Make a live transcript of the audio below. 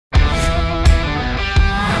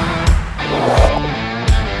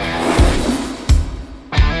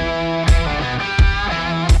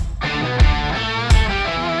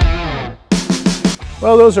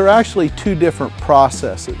Well, those are actually two different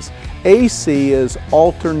processes. AC is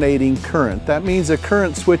alternating current. That means the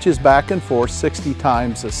current switches back and forth 60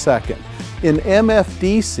 times a second. In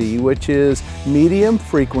MFDC, which is medium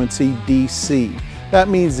frequency DC, that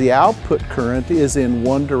means the output current is in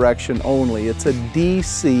one direction only. It's a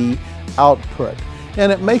DC output.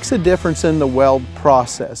 And it makes a difference in the weld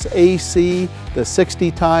process. AC, the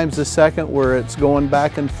 60 times a second where it's going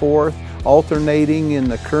back and forth, alternating in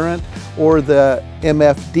the current, or the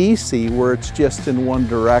MFDC where it's just in one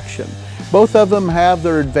direction. Both of them have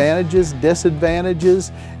their advantages,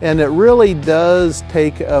 disadvantages, and it really does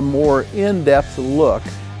take a more in-depth look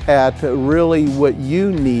at really what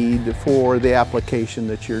you need for the application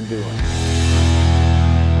that you're doing.